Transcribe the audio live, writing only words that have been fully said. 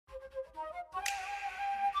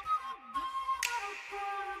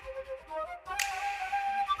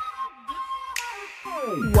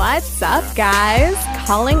What's up, guys?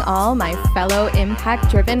 Calling all my fellow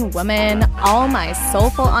impact-driven women, all my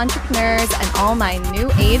soulful entrepreneurs, and all my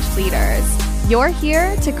new age leaders. You're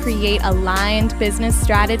here to create aligned business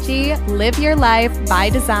strategy, live your life by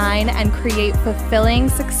design, and create fulfilling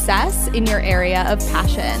success in your area of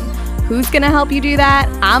passion. Who's gonna help you do that?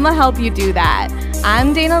 I'ma help you do that.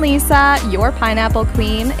 I'm Dana Lisa, your pineapple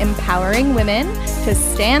queen, empowering women to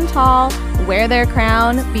stand tall, wear their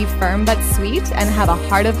crown, be firm but sweet, and have a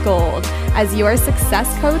heart of gold as your success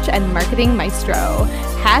coach and marketing maestro.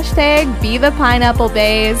 Hashtag be the pineapple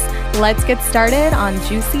bays. Let's get started on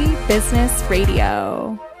Juicy Business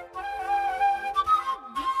Radio.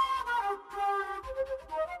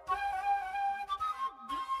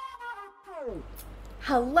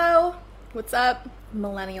 Hello, what's up,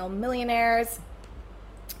 millennial millionaires?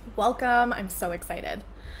 Welcome, I'm so excited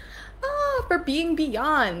for being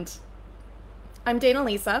beyond. I'm Dana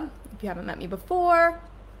Lisa, if you haven't met me before.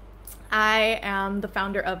 I am the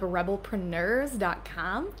founder of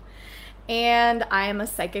rebelpreneurs.com, and I am a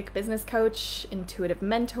psychic business coach, intuitive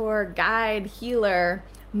mentor, guide, healer,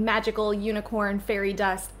 magical unicorn, fairy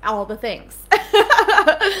dust, all the things.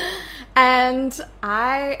 And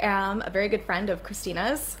I am a very good friend of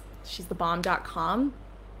Christina's. She's thebomb.com.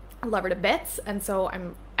 I love her to bits, and so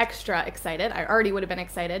I'm extra excited. I already would have been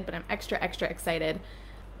excited, but I'm extra excited.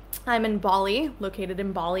 I'm in Bali, located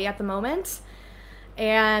in Bali at the moment,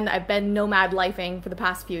 and I've been nomad lifing for the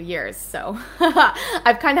past few years, so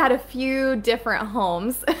I've kind of had a few different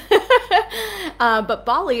homes, but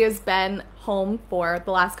Bali has been home for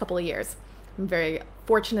the last couple of years. I'm very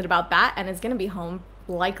fortunate about that, and it's going to be home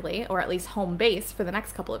likely, or at least home base, for the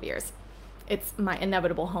next couple of years. It's my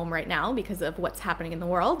inevitable home right now because of what's happening in the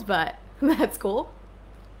world, but that's cool.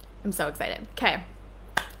 I'm so excited. Okay,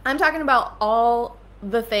 I'm talking about all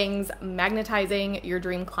the things magnetizing your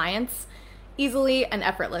dream clients easily and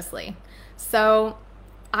effortlessly. So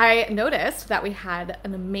I noticed that we had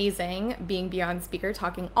an amazing Being Beyond speaker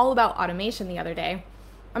talking all about automation the other day.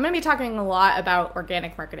 I'm going to be talking a lot about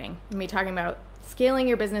organic marketing. I'm going to be talking about scaling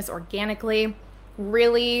your business organically,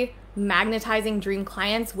 really magnetizing dream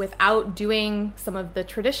clients without doing some of the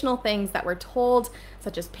traditional things that we're told,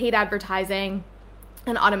 such as paid advertising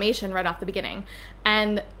and automation right off the beginning.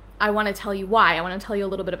 And I want to tell you why. I want to tell you a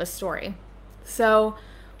little bit of a story. So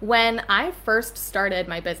when I first started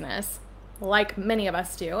my business, like many of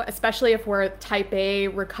us do, especially if we're type A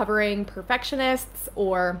recovering perfectionists,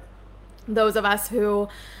 or those of us who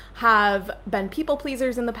have been people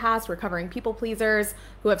pleasers in the past, recovering people pleasers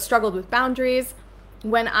who have struggled with boundaries.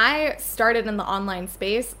 When I started in the online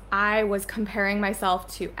space, I was comparing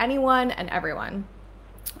myself to anyone and everyone.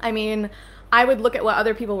 I mean, I would look at what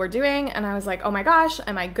other people were doing and I was like, oh my gosh,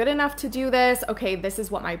 am I good enough to do this? Okay, this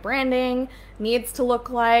is what my branding needs to look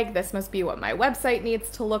like. This must be what my website needs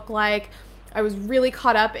to look like. I was really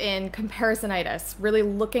caught up in comparisonitis, really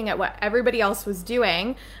looking at what everybody else was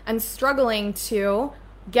doing and struggling to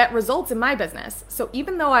get results in my business. So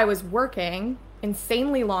even though I was working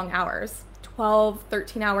insanely long hours, 12,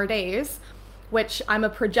 13-hour days, which I'm a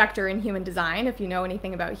projector in human design. If you know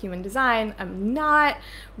anything about human design, I'm not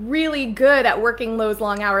really good at working those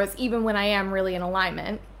long hours, even when I am really in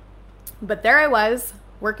alignment. But there I was,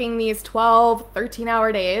 working these 12,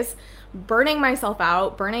 13-hour days, burning myself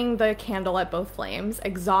out, burning the candle at both flames,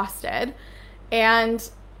 exhausted, and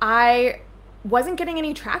I wasn't getting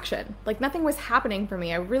any traction. Like, nothing was happening for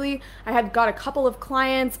me. I had got a couple of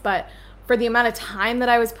clients, but for the amount of time that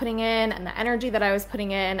I was putting in and the energy that I was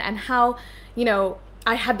putting in, and how,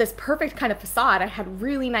 I had this perfect kind of facade. I had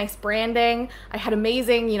really nice branding. I had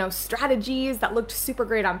amazing, strategies that looked super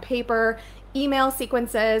great on paper, email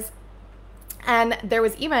sequences. And there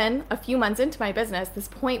was even a few months into my business, this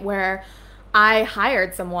point where I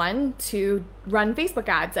hired someone to run Facebook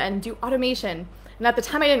ads and do automation. And at the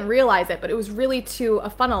time I didn't realize it, but it was really to a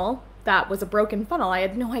funnel that was a broken funnel. I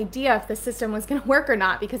had no idea if the system was going to work or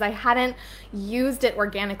not because I hadn't used it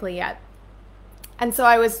organically yet. And so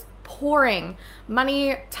I was pouring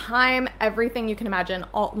money, time, everything you can imagine,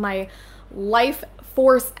 all my life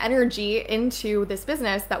force energy into this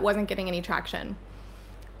business that wasn't getting any traction.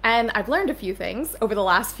 And I've learned a few things over the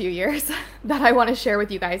last few years that I want to share with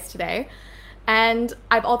you guys today. And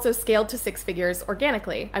I've also scaled to 6 figures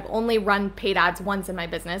organically. I've only run paid ads once in my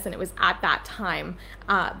business, and it was at that time,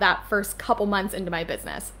 that first couple months into my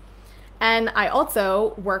business. And I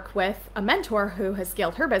also work with a mentor who has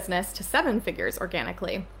scaled her business to 7 figures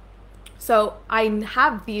organically. So I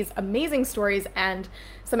have these amazing stories and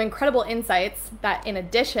some incredible insights that, in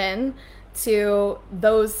addition to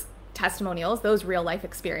those testimonials, those real life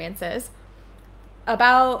experiences,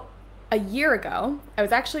 about a year ago, I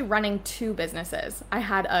was actually running 2 businesses. I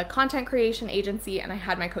had a content creation agency and I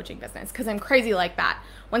had my coaching business because I'm crazy like that.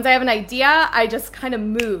 Once I have an idea, I just kind of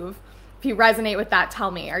move. If you resonate with that,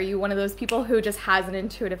 tell me. Are you one of those people who just has an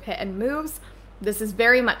intuitive hit and moves? This is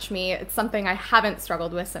very much me. It's something I haven't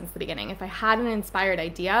struggled with since the beginning. If I had an inspired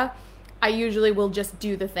idea, I usually will just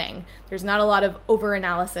do the thing. There's not a lot of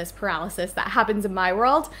over-analysis paralysis that happens in my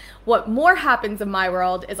world. What more happens in my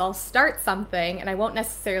world is I'll start something and I won't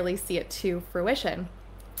necessarily see it to fruition.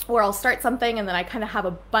 Or I'll start something and then I kind of have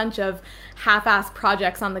a bunch of half-assed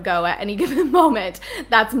projects on the go at any given moment.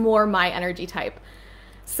 That's more my energy type.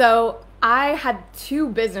 So I had 2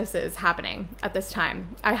 businesses happening at this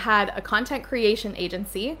time. I had a content creation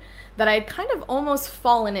agency that I had kind of almost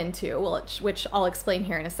fallen into, which I'll explain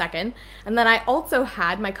here in a second. And then I also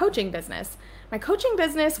had my coaching business. My coaching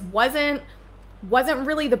business wasn't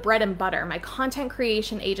really the bread and butter. My content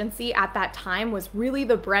creation agency at that time was really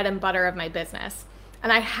the bread and butter of my business.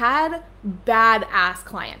 And I had badass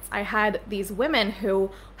clients. I had these women who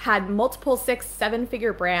had multiple 6,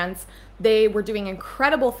 7-figure brands. They were doing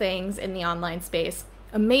incredible things in the online space.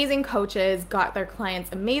 Amazing coaches, got their clients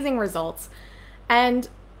amazing results. And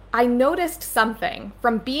I noticed something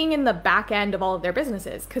from being in the back end of all of their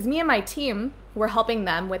businesses, because me and my team were helping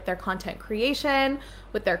them with their content creation,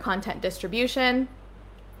 with their content distribution.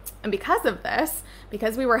 And because of this,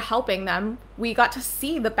 because we were helping them, we got to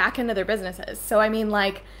see the back end of their businesses. So I mean,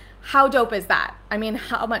 like, how dope is that? I mean,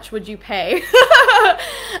 how much would you pay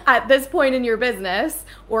at this point in your business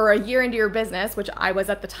or a year into your business, which I was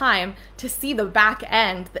at the time, to see the back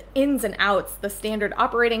end, the ins and outs, the standard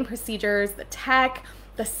operating procedures, the tech,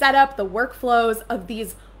 the setup, the workflows of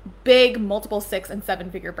these big multiple 6 and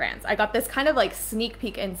 7-figure brands? I got this kind of like sneak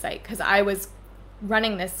peek insight because I was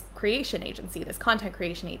running this creation agency, this content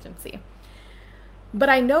creation agency. But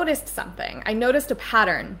I noticed something. I noticed a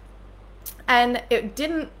pattern, and it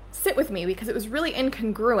didn't sit with me because it was really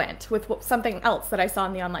incongruent with something else that I saw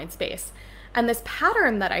in the online space. And this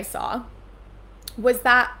pattern that I saw was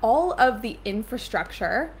that all of the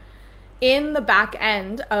infrastructure in the back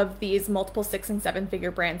end of these multiple 6 and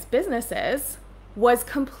 7-figure brands businesses was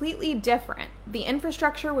completely different. The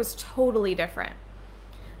infrastructure was totally different.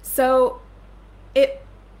 So it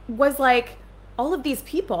was like all of these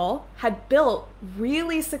people had built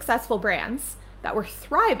really successful brands that were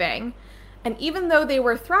thriving. And even though they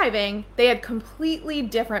were thriving, they had completely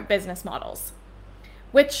different business models,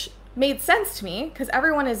 which made sense to me because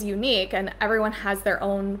everyone is unique and everyone has their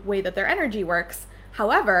own way that their energy works.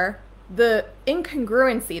 However, the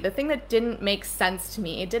incongruency, the thing that didn't make sense to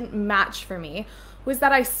me, it didn't match for me, was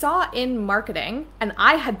that I saw in marketing, and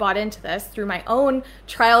I had bought into this through my own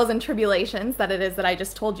trials and tribulations that it is that I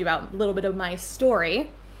just told you about, a little bit of my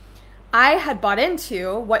story. I had bought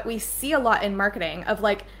into what we see a lot in marketing of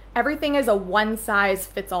like everything is a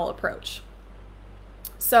one-size-fits-all approach.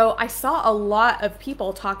 So I saw a lot of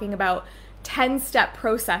people talking about 10-step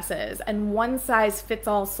processes and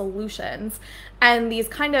one-size-fits-all solutions and these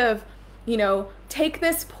kind of, take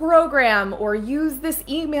this program or use this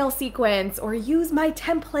email sequence or use my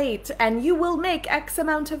template and you will make X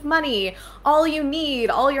amount of money. All you need,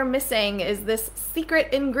 all you're missing is this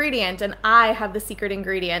secret ingredient, and I have the secret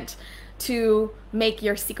ingredient to make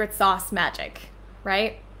your secret sauce magic,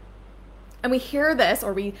 right? And we hear this,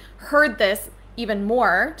 or we heard this even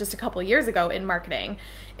more just a couple years ago in marketing.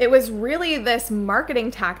 It was really this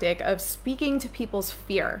marketing tactic of speaking to people's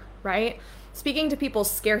fear, right? Speaking to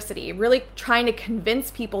people's scarcity, really trying to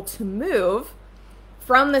convince people to move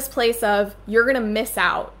from this place of you're going to miss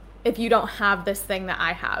out if you don't have this thing that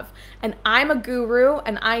I have. And I'm a guru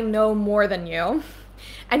and I know more than you.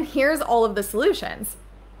 And here's all of the solutions.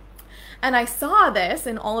 And I saw this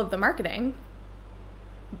in all of the marketing.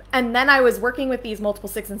 And then I was working with these multiple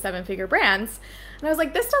 6 and 7-figure brands. And I was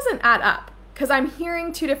like, this doesn't add up because I'm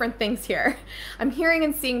hearing 2 different things here. I'm hearing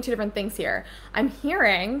and seeing 2 different things here. I'm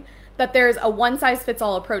hearing that there's a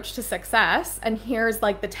one-size-fits-all approach to success, and here's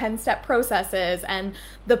like the 10-step processes and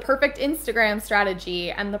the perfect Instagram strategy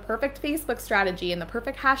and the perfect Facebook strategy and the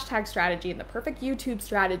perfect hashtag strategy and the perfect YouTube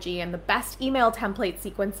strategy and the best email template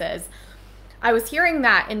sequences. I was hearing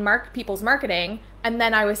that in people's marketing, and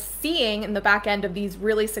then I was seeing in the back end of these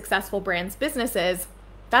really successful brands' businesses,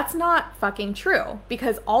 that's not fucking true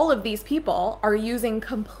because all of these people are using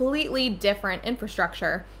completely different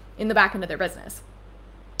infrastructure in the back end of their business.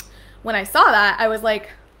 When I saw that, I was like,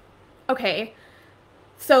 okay,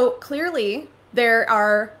 so clearly there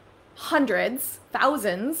are hundreds,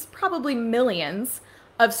 thousands, probably millions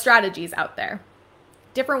of strategies out there.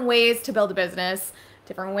 Different ways to build a business,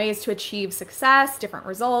 different ways to achieve success, different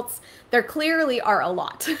results. There clearly are a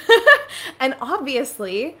lot. And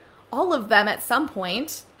obviously, all of them at some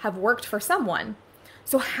point have worked for someone.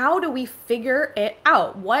 So how do we figure it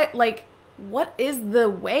out? What is the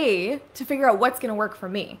way to figure out what's going to work for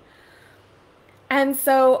me? And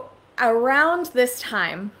so around this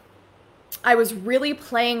time, I was really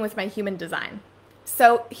playing with my human design.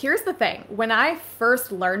 So here's the thing. When I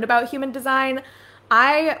first learned about human design,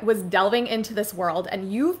 I was delving into this world,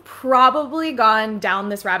 and you've probably gone down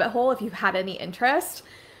this rabbit hole if you've had any interest.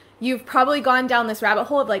 You've probably gone down this rabbit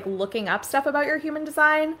hole of like looking up stuff about your human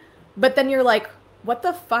design, but then you're like, what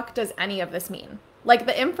the fuck does any of this mean? Like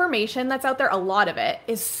the information that's out there, a lot of it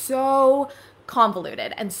is so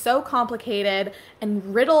convoluted and so complicated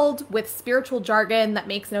and riddled with spiritual jargon that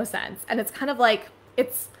makes no sense. And it's kind of like,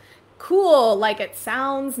 it's cool, like it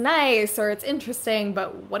sounds nice or it's interesting,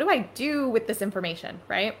 but what do I do with this information,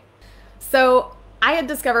 right? So I had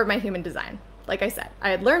discovered my human design. Like I said,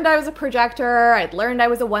 I had learned I was a projector, I'd learned I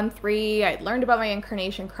was a 1-3, I'd learned about my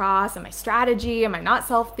incarnation cross and my strategy and my not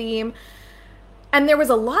self theme. And there was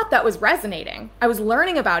a lot that was resonating. I was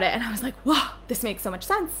learning about it and I was like, whoa, this makes so much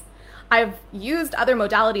sense. I've used other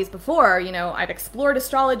modalities before, I've explored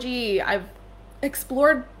astrology, I've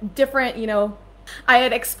explored different, I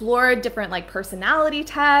had explored different like personality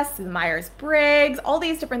tests, Myers-Briggs, all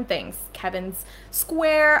these different things, Kevin's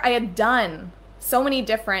Square. I had done so many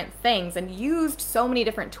different things and used so many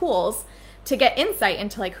different tools to get insight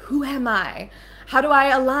into like, who am I? How do I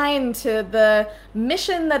align to the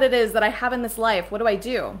mission that it is that I have in this life? What do I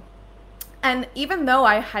do? And even though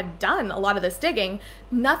I had done a lot of this digging,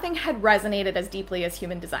 nothing had resonated as deeply as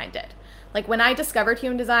human design did. Like when I discovered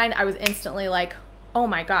human design, I was instantly like, oh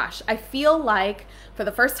my gosh, I feel like for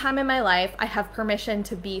the first time in my life, I have permission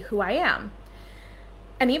to be who I am.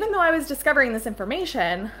 And even though I was discovering this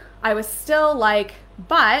information, I was still like,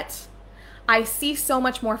 but I see so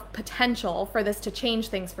much more potential for this to change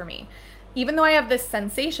things for me. Even though I have this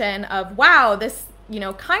sensation of, wow, this,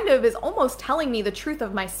 kind of is almost telling me the truth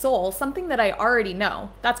of my soul, something that I already know.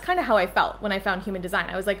 That's kind of how I felt when I found human design.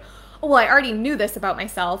 I was like, oh, well, I already knew this about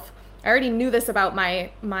myself. I already knew this about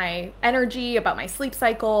my energy, about my sleep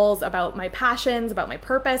cycles, about my passions, about my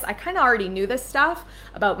purpose. I kind of already knew this stuff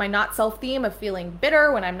about my not self theme of feeling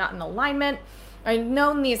bitter when I'm not in alignment. I'd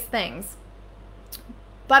known these things,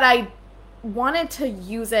 but I wanted to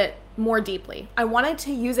use it more deeply. I wanted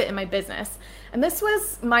to use it in my business. And this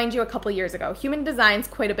was, mind you, a couple years ago. Human design's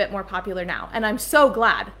quite a bit more popular now. And I'm so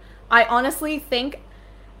glad. I honestly think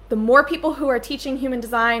the more people who are teaching human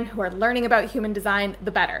design, who are learning about human design,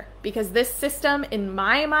 the better. Because this system, in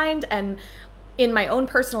my mind and in my own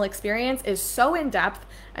personal experience, is so in-depth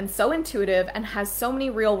and so intuitive and has so many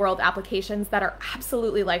real-world applications that are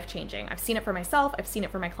absolutely life-changing. I've seen it for myself. I've seen it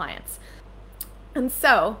for my clients. And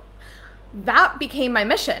so that became my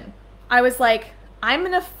mission. I was like, I'm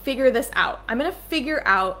going to figure this out. I'm going to figure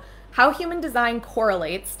out how human design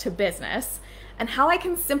correlates to business and how I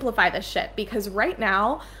can simplify this shit, because right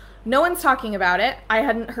now, no one's talking about it. I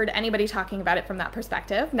hadn't heard anybody talking about it from that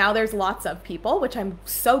perspective. Now there's lots of people, which I'm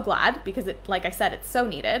so glad, because it, like I said, it's so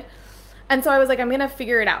needed. And so I was like, I'm going to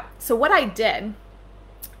figure it out. So what I did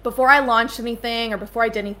before I launched anything or before I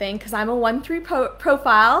did anything, because I'm a 1-3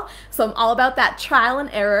 profile, so I'm all about that trial and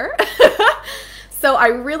error. So I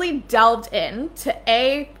really delved into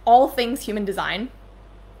A, all things human design,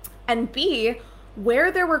 and B,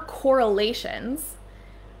 where there were correlations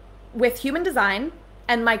with human design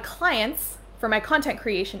and my clients for my content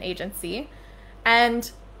creation agency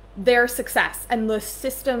and their success and the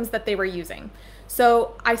systems that they were using.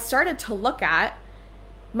 So I started to look at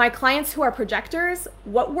my clients who are projectors,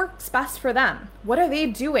 what works best for them? What are they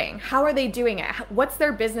doing? How are they doing it? What's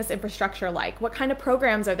their business infrastructure like? What kind of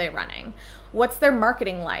programs are they running? What's their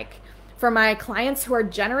marketing like? For my clients who are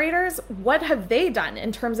generators, what have they done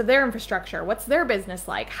in terms of their infrastructure? What's their business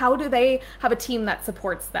like? How do they have a team that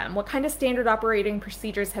supports them? What kind of standard operating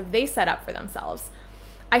procedures have they set up for themselves?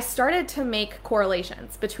 I started to make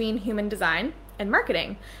correlations between human design and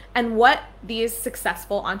marketing and what these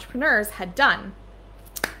successful entrepreneurs had done.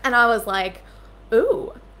 And I was like,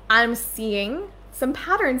 ooh, I'm seeing some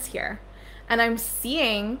patterns here. And I'm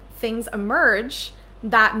seeing things emerge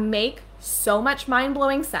that make so much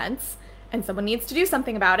mind-blowing sense. And someone needs to do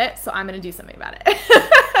something about it, so I'm going to do something about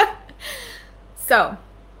it. So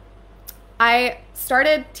I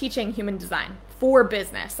started teaching human design for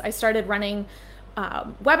business. I started running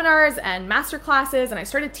webinars and masterclasses, and I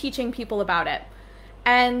started teaching people about it.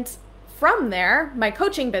 And from there, my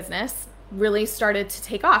coaching business really started to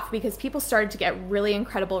take off because people started to get really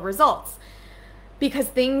incredible results. Because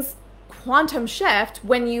things quantum shift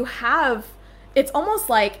when you have, it's almost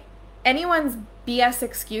like anyone's BS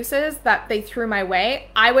excuses that they threw my way,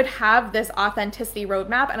 I would have this authenticity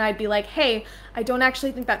roadmap and I'd be like, hey, I don't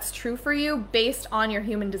actually think that's true for you based on your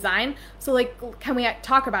human design. So like, can we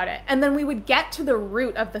talk about it? And then we would get to the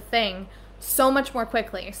root of the thing so much more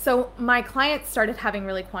quickly. So my clients started having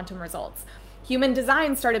really quantum results. Human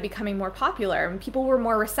design started becoming more popular and people were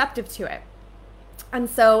more receptive to it. And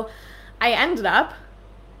so I ended up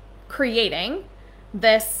creating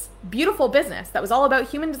this beautiful business that was all about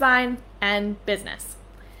human design and business.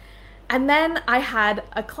 And then I had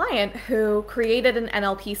a client who created an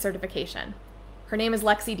NLP certification. Her name is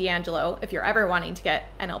Lexi D'Angelo. If you're ever wanting to get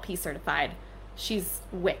NLP certified, she's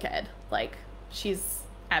wicked. Like, she's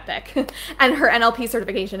epic. And her NLP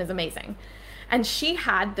certification is amazing. And she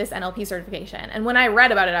had this NLP certification. And when I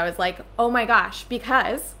read about it, I was like, oh my gosh,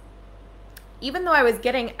 because even though I was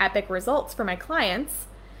getting epic results for my clients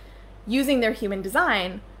using their human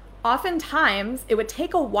design, oftentimes it would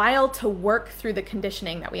take a while to work through the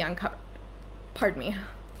conditioning that we uncovered. Pardon me.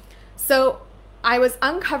 So I was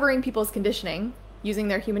uncovering people's conditioning using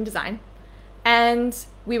their human design, and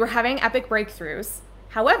we were having epic breakthroughs.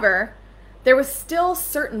 However, there was still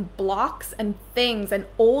certain blocks and things and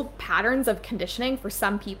old patterns of conditioning for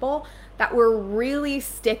some people that were really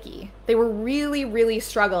sticky. They were really, really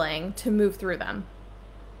struggling to move through them.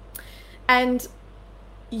 And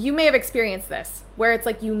you may have experienced this, where it's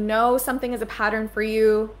like, you know, something is a pattern for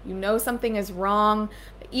you, you know something is wrong,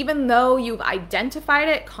 but even though you've identified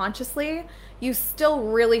it consciously, you still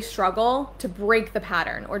really struggle to break the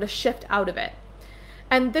pattern or to shift out of it.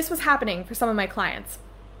 And this was happening for some of my clients.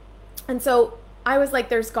 And so I was like,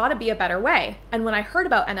 there's got to be a better way. And when I heard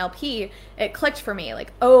about NLP, it clicked for me,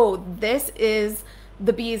 like, oh, this is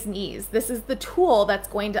the bee's knees. This is the tool that's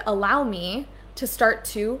going to allow me to start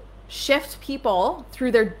to shift people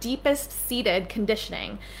through their deepest seated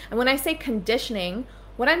conditioning. And when I say conditioning,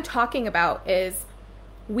 what I'm talking about is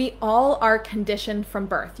we all are conditioned from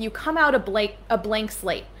birth. You come out a blank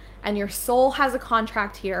slate, and your soul has a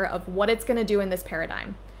contract here of what it's going to do in this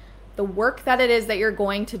paradigm. The work that it is that you're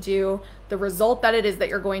going to do, the result that it is that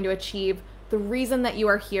you're going to achieve, the reason that you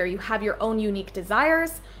are here. You have your own unique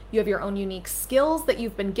desires. You have your own unique skills that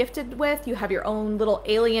you've been gifted with. You have your own little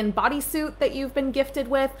alien bodysuit that you've been gifted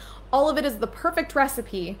with. All of it is the perfect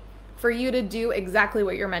recipe for you to do exactly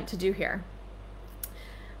what you're meant to do here.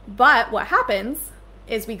 But what happens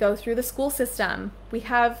is we go through the school system. We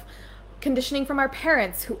have conditioning from our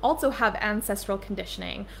parents who also have ancestral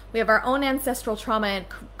conditioning. We have our own ancestral trauma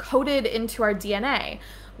coded into our DNA.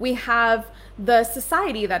 We have the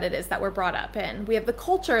society that it is that we're brought up in. We have the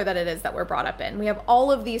culture that it is that we're brought up in. We have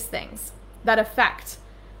all of these things that affect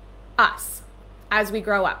us as we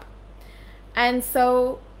grow up. And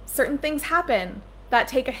so certain things happen that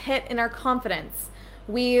take a hit in our confidence.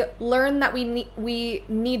 We learn that we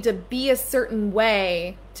need to be a certain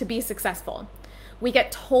way to be successful. We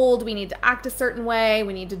get told we need to act a certain way,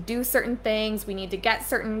 we need to do certain things, we need to get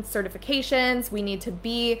certain certifications, we need to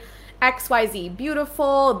be XYZ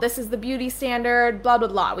beautiful, this is the beauty standard, blah, blah,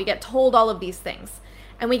 blah. We get told all of these things.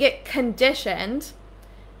 And we get conditioned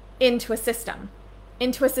into a system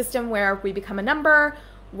where we become a number,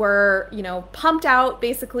 we're, pumped out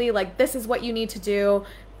basically like, this is what you need to do.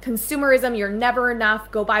 Consumerism, you're never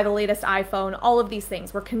enough, go buy the latest iPhone, all of these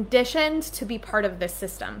things. We're conditioned to be part of this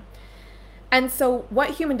system. And so what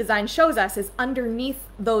human design shows us is underneath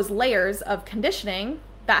those layers of conditioning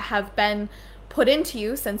that have been put into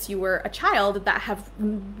you since you were a child, that have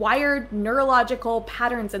wired neurological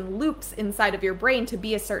patterns and loops inside of your brain to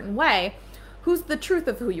be a certain way, who's the truth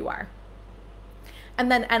of who you are.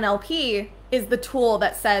 And then NLP is the tool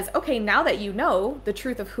that says, okay, now that you know the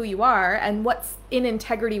truth of who you are and what's in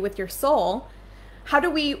integrity with your soul, how do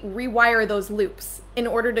we rewire those loops in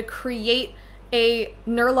order to create a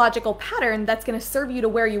neurological pattern that's going to serve you to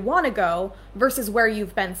where you want to go versus where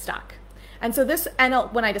you've been stuck? And so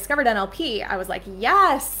when I discovered NLP, I was like,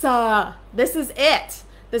 yes, this is it.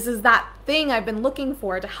 This is that thing I've been looking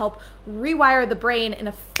for to help rewire the brain in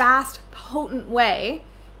a fast, potent way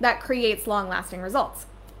that creates long-lasting results.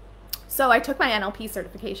 So I took my NLP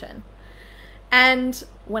certification. And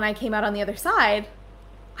when I came out on the other side,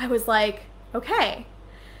 I was like, okay,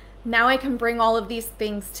 now I can bring all of these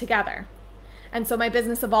things together. And so my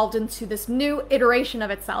business evolved into this new iteration of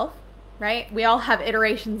itself, right? We all have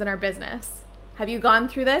iterations in our business. Have you gone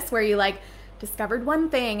through this where you discovered one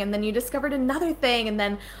thing and then you discovered another thing and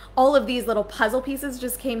then all of these little puzzle pieces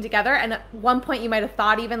just came together, and at one point you might have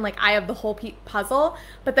thought even I have the whole puzzle,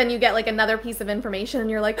 but then you get another piece of information and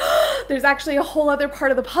you're like, oh, there's actually a whole other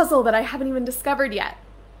part of the puzzle that I haven't even discovered yet,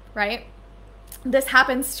 right? This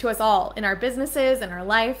happens to us all in our businesses, in our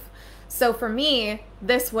life. So for me,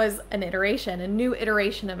 this was an iteration, a new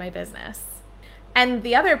iteration of my business. And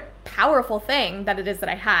the other powerful thing that it is that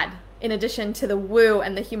I had, in addition to the woo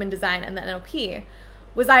and the human design and the NLP,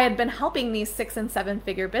 was I had been helping these 6 and 7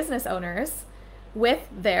 figure business owners with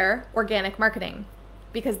their organic marketing,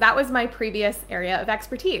 because that was my previous area of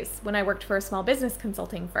expertise when I worked for a small business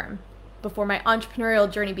consulting firm before my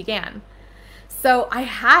entrepreneurial journey began. So I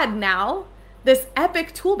had now this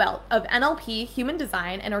epic tool belt of NLP, human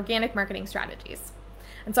design, and organic marketing strategies.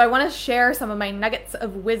 And so I want to share some of my nuggets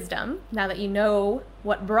of wisdom. Now that you know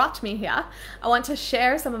what brought me here, I want to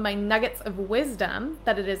share some of my nuggets of wisdom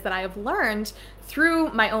that it is that I have learned through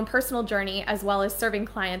my own personal journey, as well as serving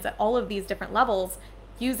clients at all of these different levels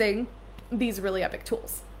using these really epic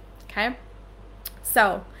tools. Okay?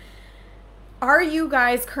 So, are you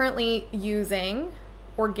guys currently using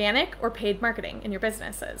organic or paid marketing in your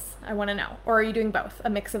businesses? I want to know. Or are you doing both, a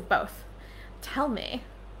mix of both? Tell me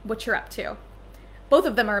what you're up to. Both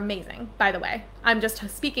of them are amazing, by the way. I'm just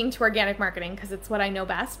speaking to organic marketing because it's what I know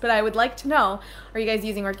best, but I would like to know, are you guys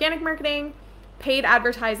using organic marketing, paid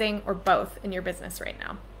advertising, or both in your business right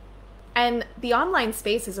now? And the online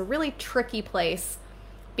space is a really tricky place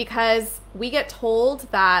because we get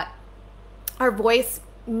told that our voice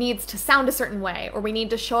needs to sound a certain way, or we need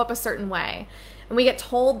to show up a certain way. And we get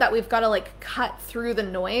told that we've got to cut through the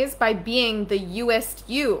noise by being the youest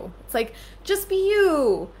you. It's like, just be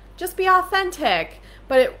you, just be authentic.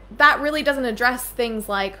 But that really doesn't address things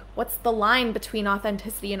like, what's the line between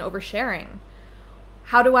authenticity and oversharing?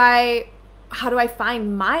 How do I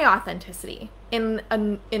find my authenticity in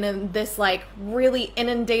this really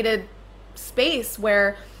inundated space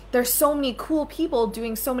where there's so many cool people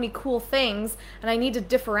doing so many cool things, and I need to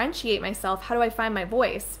differentiate myself? How do I find my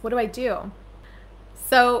voice? What do I do?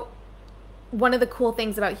 So one of the cool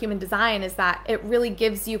things about human design is that it really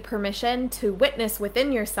gives you permission to witness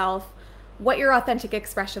within yourself what your authentic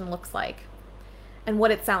expression looks like and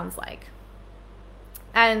what it sounds like.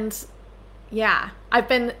 And yeah, I've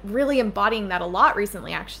been really embodying that a lot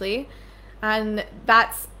recently, actually. And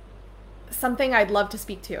that's something I'd love to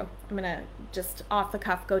speak to. I'm going to just off the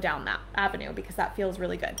cuff go down that avenue because that feels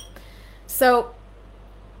really good. So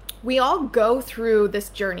we all go through this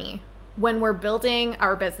journey when we're building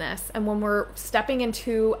our business and when we're stepping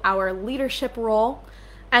into our leadership role,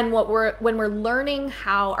 and when we're learning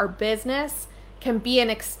how our business can be an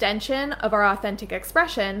extension of our authentic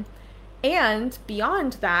expression, and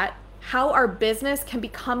beyond that, how our business can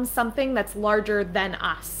become something that's larger than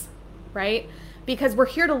us, right? Because we're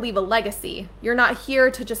here to leave a legacy. You're not here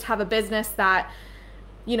to just have a business that,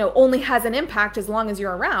 only has an impact as long as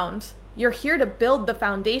you're around. You're here to build the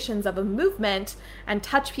foundations of a movement and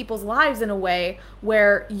touch people's lives in a way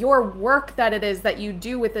where your work that it is that you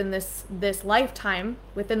do within this lifetime,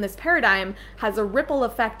 within this paradigm, has a ripple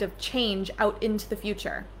effect of change out into the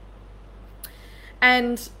future.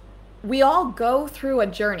 And we all go through a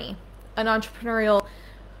journey, an entrepreneurial,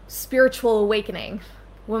 spiritual awakening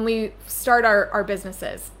when we start our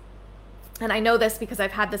businesses. And I know this because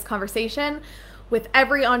I've had this conversation with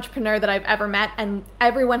every entrepreneur that I've ever met, and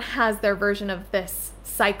everyone has their version of this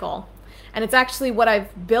cycle. And it's actually what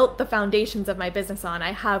I've built the foundations of my business on.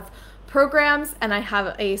 I have programs and I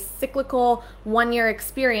have a cyclical 1-year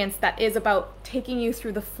experience that is about taking you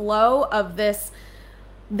through the flow of this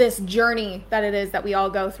journey that it is that we all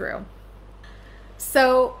go through.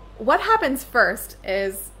 So what happens first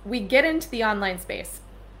is we get into the online space.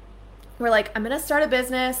 We're like, I'm going to start a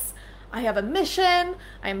business. I have a mission.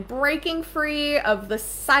 I'm breaking free of the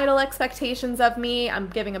societal expectations of me. I'm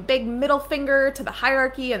giving a big middle finger to the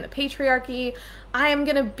hierarchy and the patriarchy. I am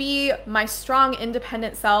going to be my strong,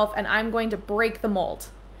 independent self, and I'm going to break the mold.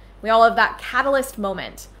 We all have that catalyst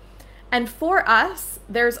moment. And for us,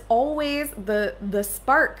 there's always the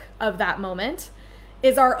spark of that moment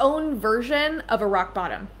is our own version of a rock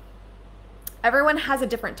bottom. Everyone has a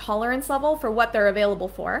different tolerance level for what they're available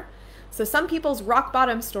for. So some people's rock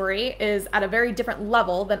bottom story is at a very different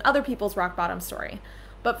level than other people's rock bottom story.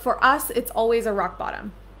 But for us, it's always a rock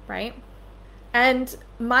bottom, right? And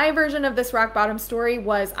my version of this rock bottom story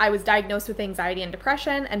was I was diagnosed with anxiety and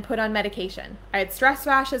depression and put on medication. I had stress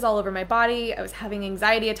rashes all over my body. I was having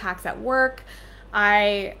anxiety attacks at work.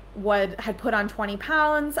 I had put on 20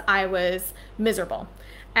 pounds. I was miserable.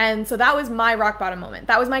 And so that was my rock bottom moment.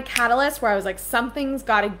 That was my catalyst where I was like, something's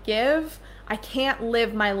got to give. I can't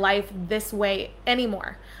live my life this way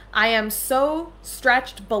anymore. I am so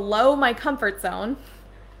stretched below my comfort zone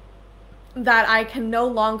that I can no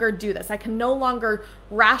longer do this. I can no longer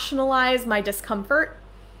rationalize my discomfort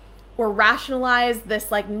or rationalize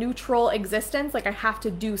this neutral existence. I have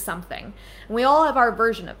to do something. And we all have our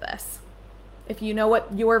version of this. If you know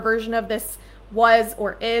what your version of this was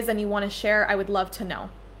or is and you want to share, I would love to know.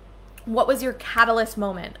 What was your catalyst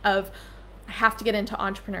moment of, I have to get into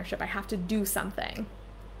entrepreneurship, I have to do something?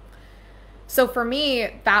 So for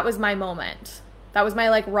me, that was my moment. That was my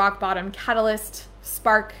like rock bottom catalyst,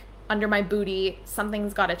 spark under my booty,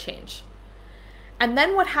 something's got to change. And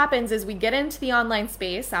then what happens is we get into the online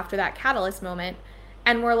space after that catalyst moment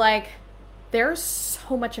and we're like, there's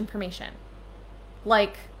so much information.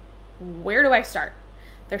 Like, where do I start?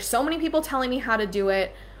 There's so many people telling me how to do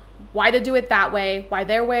it, why to do it that way, why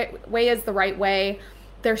their way is the right way.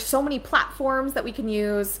 There's so many platforms that we can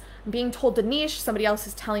use. I'm being told to niche. Somebody else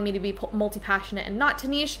is telling me to be multi-passionate and not to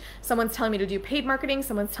niche. Someone's telling me to do paid marketing.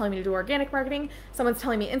 Someone's telling me to do organic marketing. Someone's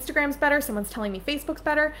telling me Instagram's better. Someone's telling me Facebook's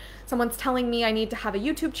better. Someone's telling me I need to have a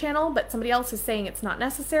YouTube channel, but somebody else is saying it's not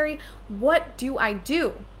necessary. What do I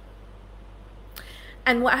do?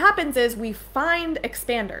 And what happens is we find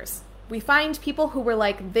expanders. We find people who were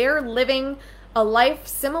like, they're living a life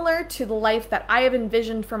similar to the life that I have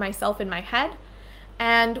envisioned for myself in my head.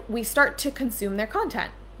 And we start to consume their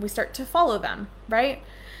content. We start to follow them, right?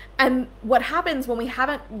 And what happens when we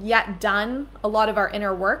haven't yet done a lot of our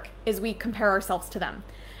inner work is we compare ourselves to them.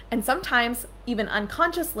 And sometimes, even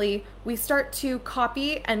unconsciously, we start to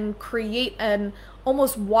copy and create an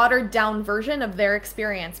almost watered down version of their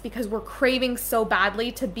experience because we're craving so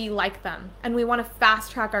badly to be like them. And we want to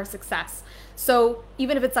fast track our success. So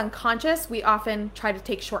even if it's unconscious, we often try to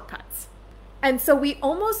take shortcuts. And so we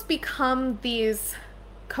almost become these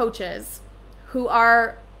coaches who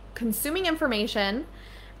are consuming information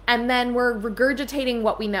and then we're regurgitating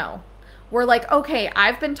what we know. We're like, okay,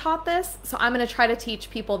 I've been taught this, so I'm going to try to teach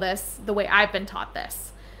people this the way I've been taught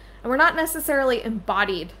this. And we're not necessarily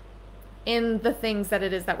embodied in the things that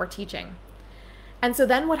it is that we're teaching. And so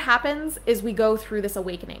then what happens is we go through this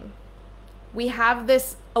awakening. We have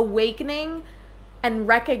this awakening and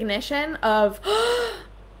recognition of,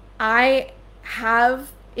 I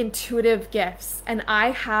have intuitive gifts and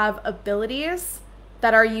I have abilities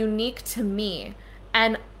that are unique to me.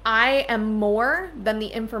 And I am more than the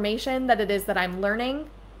information that it is that I'm learning,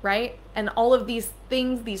 right? And all of these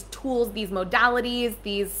things, these tools, these modalities,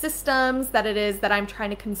 these systems that it is that I'm trying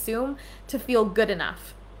to consume to feel good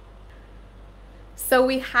enough. So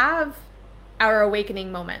we have our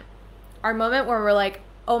awakening moment, our moment where we're like,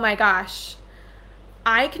 oh my gosh,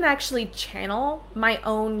 I can actually channel my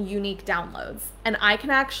own unique downloads and I can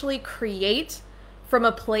actually create from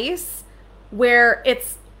a place where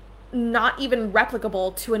it's not even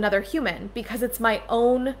replicable to another human because it's my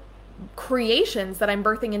own creations that I'm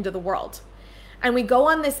birthing into the world. And we go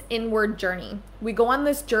on this inward journey. We go on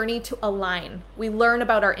this journey to align. We learn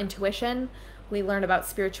about our intuition. We learn about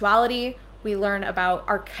spirituality. We learn about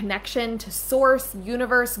our connection to source,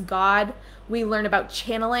 universe, God. We learn about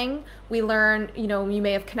channeling. We learn, you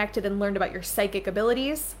may have connected and learned about your psychic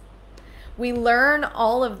abilities. We learn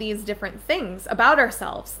all of these different things about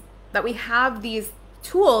ourselves, that we have these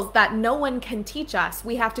tools that no one can teach us.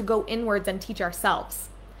 We have to go inwards and teach ourselves.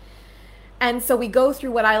 And so we go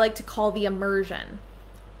through what I like to call the immersion.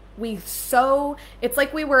 It's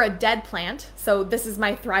like we were a dead plant. So this is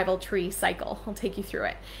my Thrival tree cycle. I'll take you through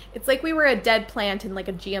it. It's like we were a dead plant in like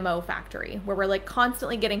a GMO factory where we're like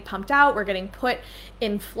constantly getting pumped out. We're getting put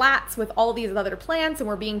in flats with all these other plants and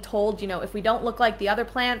we're being told, if we don't look like the other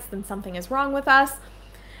plants, then something is wrong with us.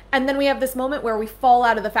 And then we have this moment where we fall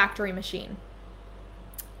out of the factory machine.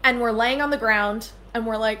 And we're laying on the ground and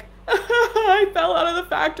we're like, I fell out of the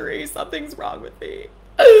factory. Something's wrong with me.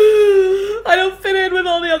 I don't fit in with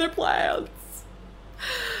all the other plants.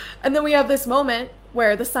 And then we have this moment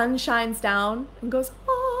where the sun shines down and goes,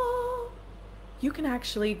 oh, you can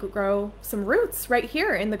actually grow some roots right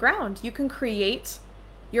here in the ground. You can create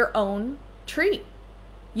your own tree.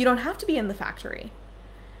 You don't have to be in the factory.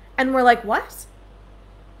 And we're like, what?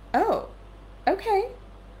 Oh, okay.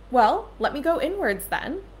 Well, let me go inwards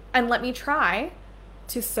then, and let me try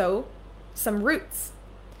to sow some roots.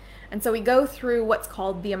 And so we go through what's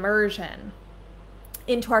called the immersion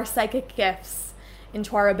into our psychic gifts,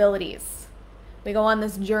 into our abilities. We go on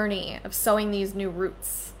this journey of sowing these new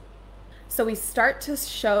roots. So we start to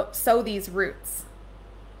sow these roots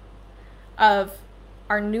of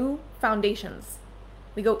our new foundations.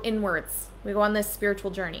 We go inwards. We go on this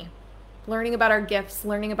spiritual journey, learning about our gifts,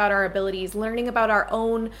 learning about our abilities, learning about our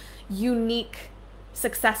own unique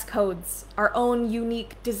success codes, our own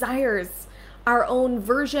unique desires, our own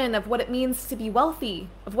version of what it means to be wealthy,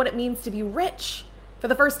 of what it means to be rich. For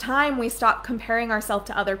the first time, we stop comparing ourselves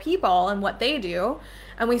to other people and what they do,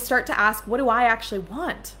 and we start to ask, what do I actually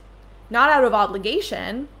want? Not out of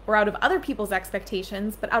obligation or out of other people's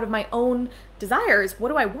expectations, but out of my own desires. What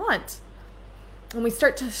do I want? And we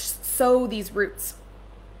start to sow these roots.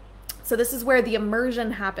 So this is where the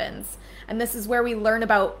immersion happens. And this is where we learn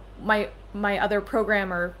about my other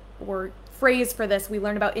program or phrase for this. We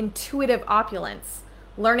learn about intuitive opulence,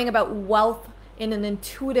 learning about wealth in an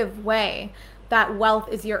intuitive way. That wealth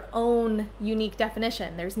is your own unique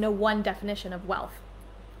definition. There's no one definition of wealth.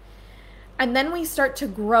 And then we start to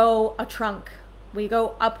grow a trunk. We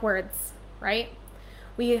go upwards, right?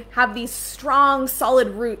 We have these strong, solid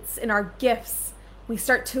roots in our gifts. We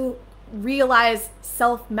start to realize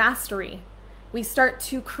self-mastery. We start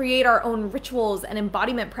to create our own rituals and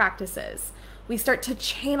embodiment practices. We start to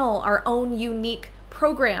channel our own unique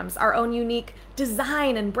programs, our own unique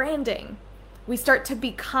design and branding. We start to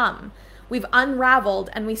become. We've unraveled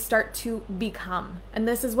and we start to become. And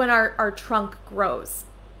this is when our trunk grows.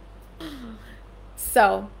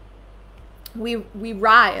 So we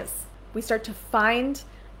rise. We start to find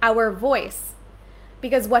our voice.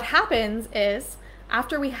 Because what happens is,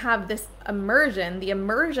 after we have this immersion, the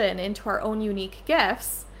immersion into our own unique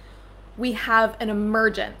gifts, we have an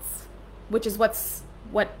emergence, which is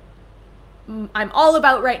what I'm all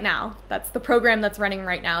about right now. That's the program that's running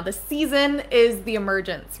right now. The season is the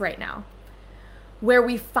emergence right now, where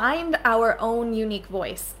we find our own unique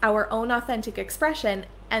voice, our own authentic expression.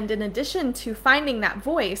 And in addition to finding that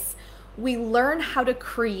voice, we learn how to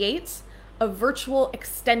create a virtual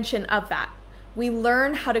extension of that. We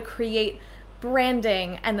learn how to create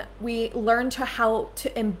branding, and we learn how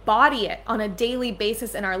to embody it on a daily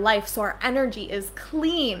basis in our life, so our energy is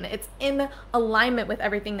clean. It's in alignment with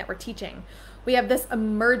everything that we're teaching. We have this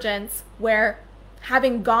emergence where,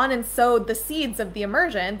 having gone and sowed the seeds of the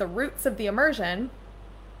immersion, the roots of the immersion,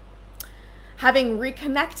 having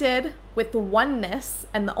reconnected with the oneness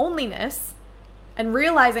and the onlyness, and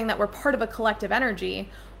realizing that we're part of a collective energy,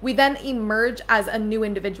 we then emerge as a new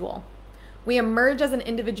individual. We emerge as an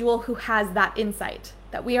individual who has that insight,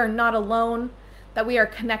 that we are not alone, that we are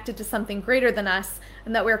connected to something greater than us,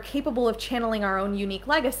 and that we are capable of channeling our own unique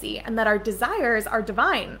legacy, and that our desires are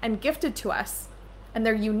divine and gifted to us, and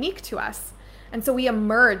they're unique to us. And so we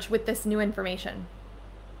emerge with this new information.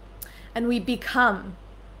 And we become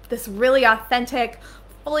this really authentic,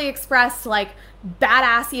 fully expressed, like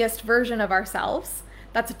badassiest version of ourselves.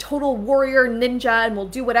 That's a total warrior ninja and will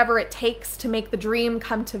do whatever it takes to make the dream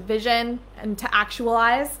come to vision and to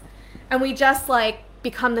actualize. And we just like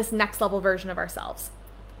become this next level version of ourselves.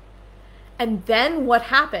 And then what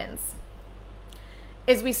happens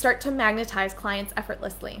is we start to magnetize clients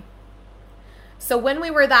effortlessly. So when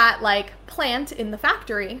we were that like plant in the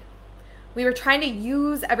factory, we were trying to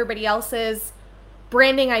use everybody else's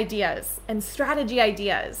branding ideas and strategy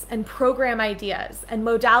ideas and program ideas and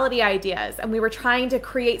modality ideas. And we were trying to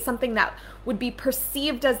create something that would be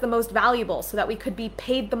perceived as the most valuable so that we could be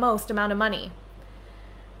paid the most amount of money.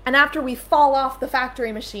 And after we fall off the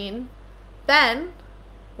factory machine, then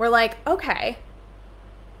we're like, okay,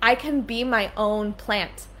 I can be my own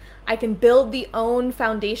plant. I can build the own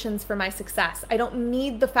foundations for my success. I don't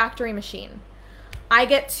need the factory machine. I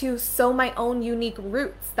get to sow my own unique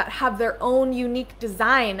roots that have their own unique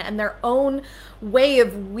design and their own way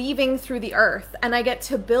of weaving through the earth. And I get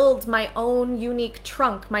to build my own unique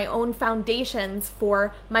trunk, my own foundations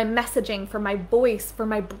for my messaging, for my voice, for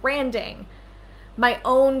my branding, my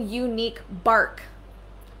own unique bark,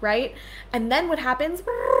 right? And then what happens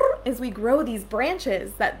is we grow these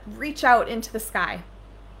branches that reach out into the sky.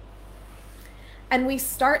 And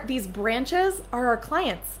these branches are our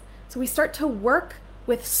clients. So we start to work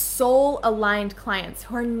with soul-aligned clients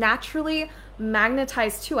who are naturally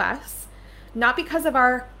magnetized to us, not because of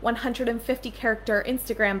our 150-character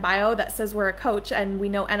Instagram bio that says we're a coach and we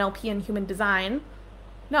know NLP and human design.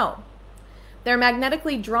 No. They're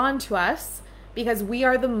magnetically drawn to us because we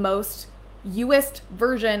are the most youest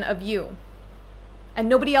version of you. And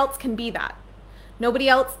nobody else can be that. Nobody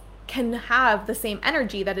else can have the same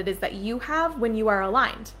energy that it is that you have when you are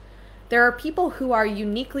aligned. There are people who are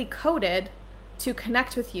uniquely coded to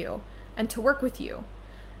connect with you and to work with you.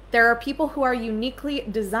 There are people who are uniquely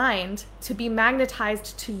designed to be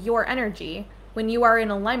magnetized to your energy when you are in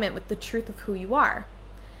alignment with the truth of who you are.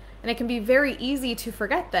 And it can be very easy to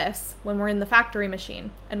forget this when we're in the factory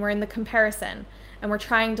machine and we're in the comparison and we're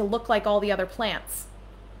trying to look like all the other plants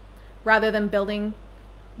rather than building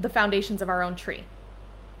the foundations of our own tree.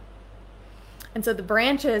 And so the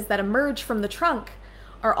branches that emerge from the trunk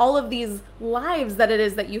are all of these lives that it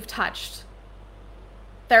is that you've touched.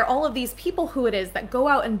 They're all of these people who it is that go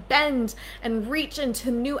out and bend and reach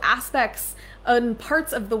into new aspects and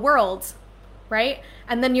parts of the world, right?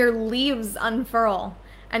 And then your leaves unfurl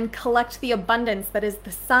and collect the abundance that is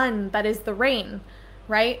the sun, that is the rain,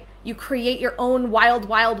 right? You create your own wild,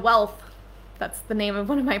 wild wealth That's the name of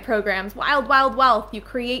one of my programs. Wild, Wild Wealth. You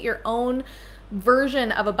create your own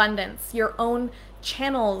version of abundance, your own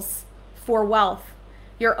channels for wealth,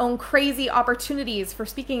 your own crazy opportunities for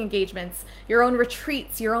speaking engagements, your own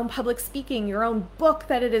retreats, your own public speaking, your own book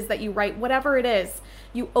that it is that you write, whatever it is.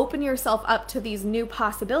 You open yourself up to these new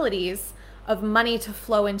possibilities of money to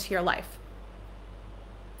flow into your life.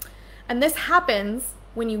 And this happens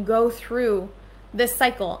when you go through this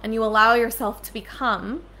cycle and you allow yourself to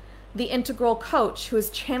become the integral coach who is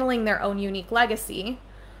channeling their own unique legacy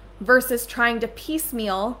versus trying to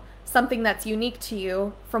piecemeal something that's unique to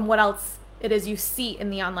you from what else it is you see in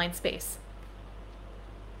the online space.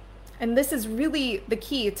 And this is really the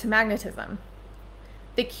key to magnetism.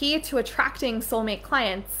 The key to attracting soulmate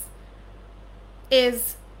clients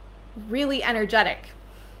is really energetic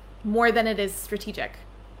more than it is strategic.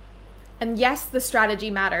 And yes, the strategy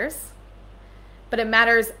matters, but it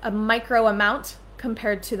matters a micro amount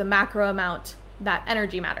compared to the macro amount that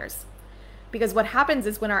energy matters. Because what happens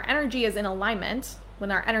is when our energy is in alignment,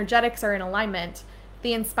 when our energetics are in alignment,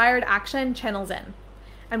 the inspired action channels in.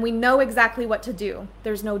 And we know exactly what to do.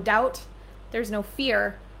 There's no doubt, there's no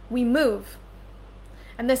fear. We move.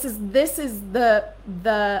 And this is the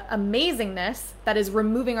amazingness that is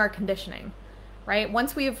removing our conditioning, right?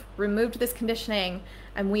 Once we've removed this conditioning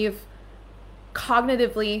and we've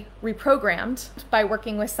cognitively reprogrammed by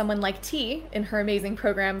working with someone like T in her amazing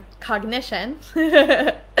program, Cognition,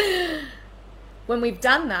 when we've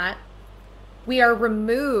done that, we are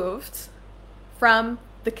removed from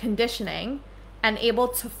the conditioning and able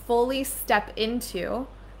to fully step into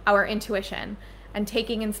our intuition and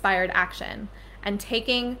taking inspired action and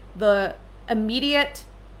taking the immediate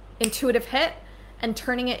intuitive hit and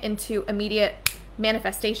turning it into immediate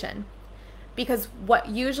manifestation. Because what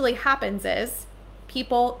usually happens is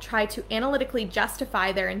people try to analytically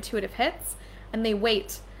justify their intuitive hits and they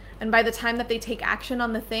wait. And by the time that they take action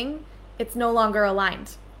on the thing, it's no longer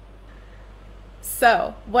aligned.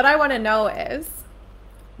 So what I want to know is,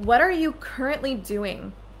 what are you currently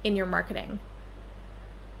doing in your marketing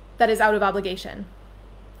that is out of obligation?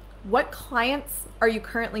 What clients are you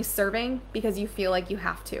currently serving because you feel like you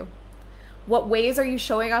have to? What ways are you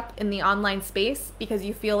showing up in the online space because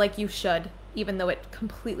you feel like you should, even though it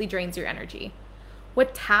completely drains your energy?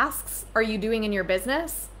 What tasks are you doing in your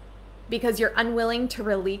business because you're unwilling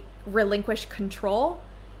to relinquish control,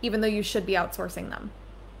 even though you should be outsourcing them?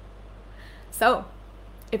 So,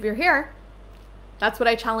 if you're here, that's what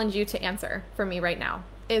I challenge you to answer for me right now,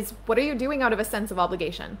 is what are you doing out of a sense of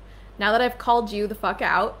obligation? Now that I've called you the fuck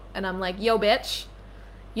out and I'm like, yo bitch,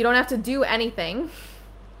 you don't have to do anything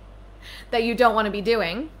that you don't want to be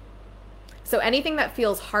doing. So anything that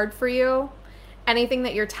feels hard for you, anything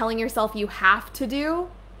that you're telling yourself you have to do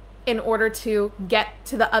in order to get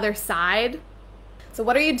to the other side. So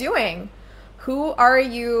what are you doing? Who are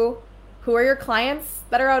your clients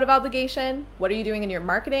that are out of obligation? What are you doing in your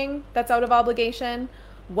marketing that's out of obligation?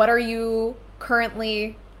 What are you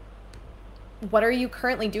currently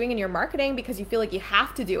doing in your marketing because you feel like you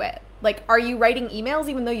have to do it? Like, are you writing emails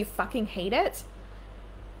even though you fucking hate it?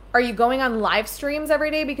 Are you going on live streams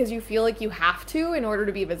every day because you feel like you have to in order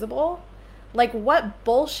to be visible? Like, what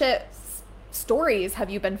bullshit stories have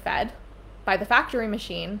you been fed by the factory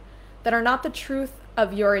machine that are not the truth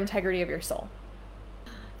of your integrity of your soul?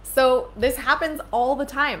 So this happens all the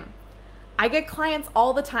time. I get clients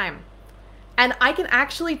all the time. And I can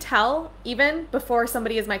actually tell, even before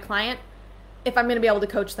somebody is my client, if I'm going to be able to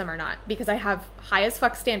coach them or not, because I have high as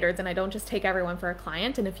fuck standards and I don't just take everyone for a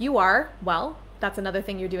client. And if you are, well, that's another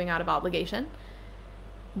thing you're doing out of obligation.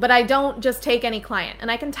 But I don't just take any client.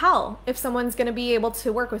 And I can tell if someone's going to be able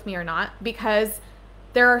to work with me or not, because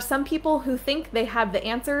there are some people who think they have the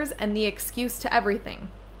answers and the excuse to everything,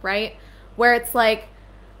 right? Where it's like,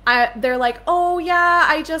 they're like, oh yeah,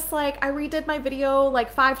 I redid my video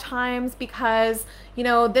like 5 times because,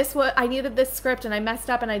 I needed this script and I messed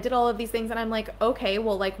up and I did all of these things. And I'm like, okay,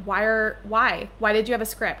 well, like, why did you have a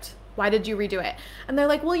script? Why did you redo it? And they're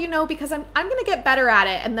like, well, because I'm going to get better at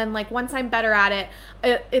it. And then like, once I'm better at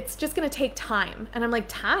it, it's just going to take time. And I'm like,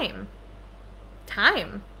 time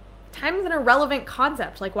is an irrelevant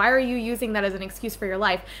concept. Like, why are you using that as an excuse for your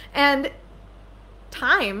life? And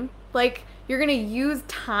time, like, you're going to use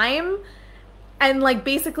time and like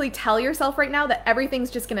basically tell yourself right now that everything's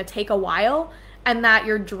just going to take a while, and that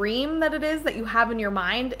your dream that it is that you have in your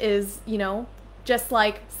mind is, just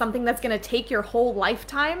like something that's going to take your whole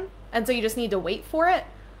lifetime. And so you just need to wait for it.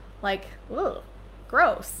 Like, ugh,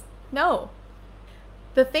 gross. No.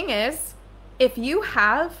 The thing is, if you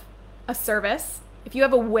have a service, if you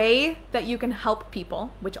have a way that you can help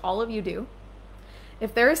people, which all of you do,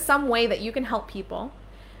 if there is some way that you can help people,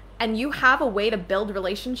 and you have a way to build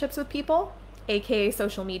relationships with people, aka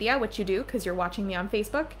social media, which you do because you're watching me on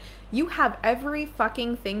Facebook, you have every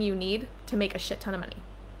fucking thing you need to make a shit ton of money.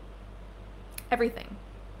 Everything.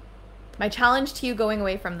 My challenge to you going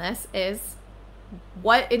away from this is,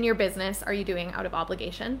 what in your business are you doing out of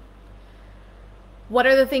obligation? What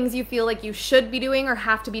are the things you feel like you should be doing or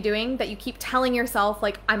have to be doing that you keep telling yourself,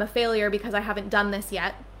 like, I'm a failure because I haven't done this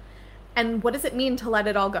yet? And what does it mean to let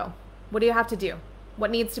it all go? What do you have to do? What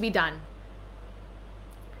needs to be done?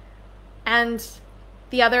 And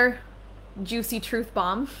the other juicy truth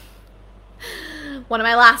bomb, one of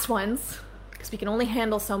my last ones, because we can only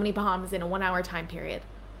handle so many bombs in a 1 hour time period.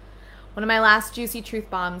 One of my last juicy truth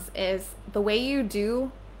bombs is, the way you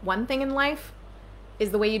do one thing in life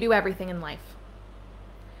is the way you do everything in life.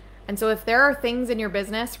 And so if there are things in your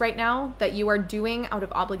business right now that you are doing out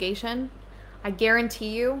of obligation, I guarantee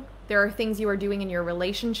you there are things you are doing in your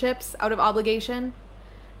relationships out of obligation.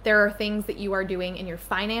 There are things that you are doing in your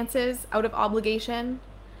finances out of obligation.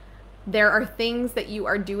 There are things that you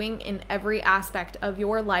are doing in every aspect of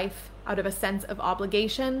your life out of a sense of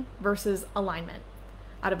obligation versus alignment,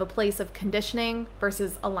 out of a place of conditioning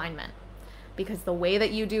versus alignment. Because the way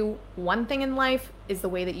that you do one thing in life is the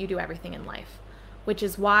way that you do everything in life, which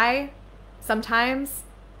is why sometimes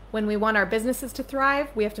when we want our businesses to thrive,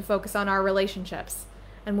 we have to focus on our relationships.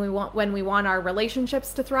 And when we want our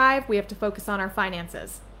relationships to thrive, we have to focus on our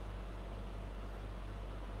finances.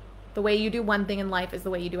 The way you do one thing in life is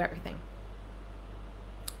the way you do everything.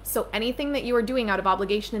 So anything that you are doing out of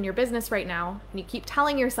obligation in your business right now, and you keep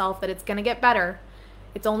telling yourself that it's going to get better,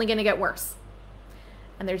 it's only going to get worse.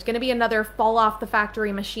 And there's going to be another fall off the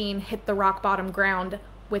factory machine, hit the rock bottom ground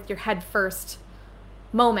with your head first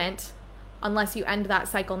moment, unless you end that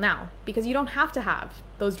cycle now, because you don't have to have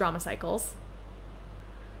those drama cycles.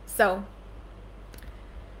 So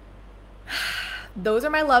those are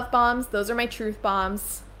my love bombs. Those are my truth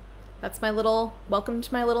bombs. That's my little, welcome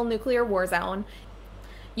to my little nuclear war zone.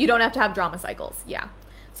 You don't have to have drama cycles. Yeah.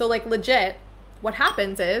 So like legit, what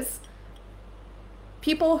happens is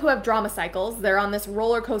people who have drama cycles, they're on this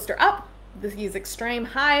roller coaster up, these extreme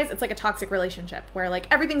highs. It's like a toxic relationship where like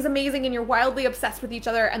everything's amazing and you're wildly obsessed with each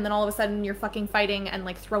other, and then all of a sudden you're fucking fighting and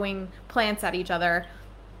like throwing plants at each other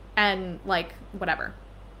and like whatever.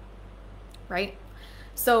 Right?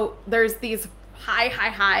 So there's these high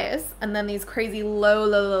highs and then these crazy low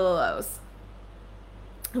lows.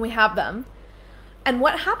 And we have them. And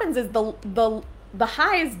what happens is the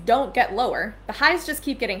highs don't get lower. The highs just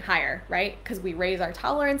keep getting higher, right? Because we raise our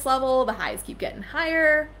tolerance level, the highs keep getting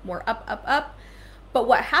higher, more up. But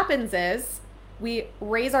what happens is we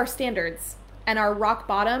raise our standards and our rock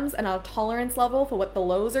bottoms and our tolerance level for what the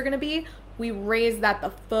lows are going to be, we raise that the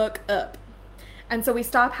fuck up. And so we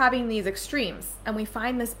stop having these extremes and we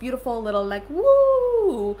find this beautiful little like,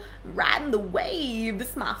 woo, riding the wave, this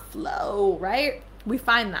is my flow, right? We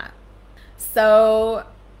find that. So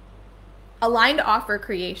aligned offer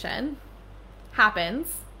creation happens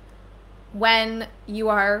when you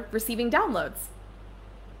are receiving downloads,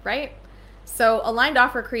 right? So aligned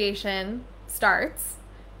offer creation starts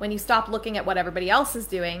when you stop looking at what everybody else is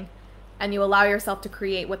doing and you allow yourself to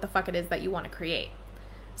create what the fuck it is that you want to create.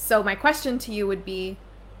 So my question to you would be,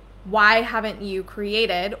 why haven't you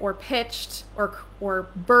created or pitched or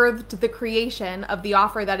birthed the creation of the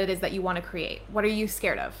offer that it is that you want to create? What are you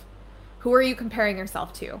scared of? Who are you comparing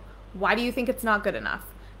yourself to? Why do you think it's not good enough?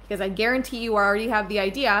 Because I guarantee you already have the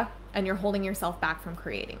idea and you're holding yourself back from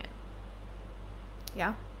creating it.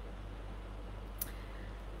 Yeah?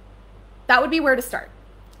 That would be where to start.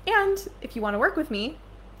 And if you want to work with me,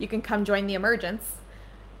 you can come join the Emergence.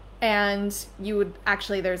 And you would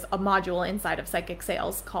actually, there's a module inside of Psychic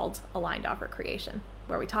Sales called Aligned Offer Creation,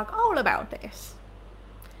 where we talk all about this.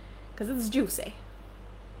 Because it's juicy.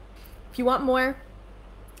 If you want more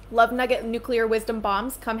love nugget nuclear wisdom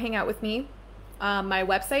bombs, come hang out with me. My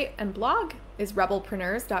website and blog is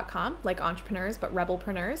rebelpreneurs.com, like entrepreneurs, but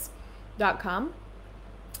rebelpreneurs.com.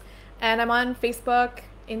 And I'm on Facebook,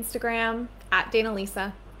 Instagram,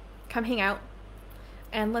 @DanaLisa. Come hang out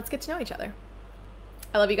and let's get to know each other.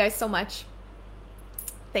 I love you guys so much.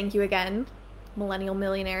 Thank you again, millennial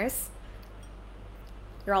millionaires.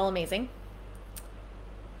 You're all amazing.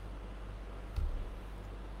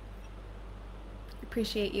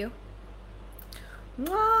 Appreciate you.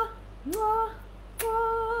 Mwah, mwah,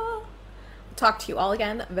 mwah. Talk to you all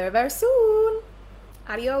again very, very soon.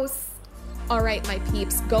 Adios. All right, my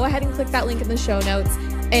peeps, go ahead and click that link in the show notes.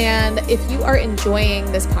 And if you are enjoying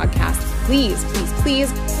this podcast, please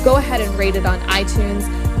go ahead and rate it on iTunes.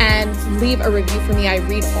 and leave a review for me. I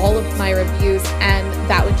read all of my reviews, and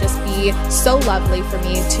that would just be so lovely for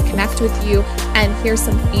me to connect with you and hear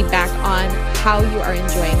some feedback on how you are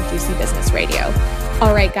enjoying Juicy Business Radio.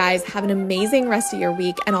 All right, guys, have an amazing rest of your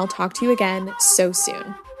week, and I'll talk to you again so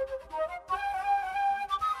soon.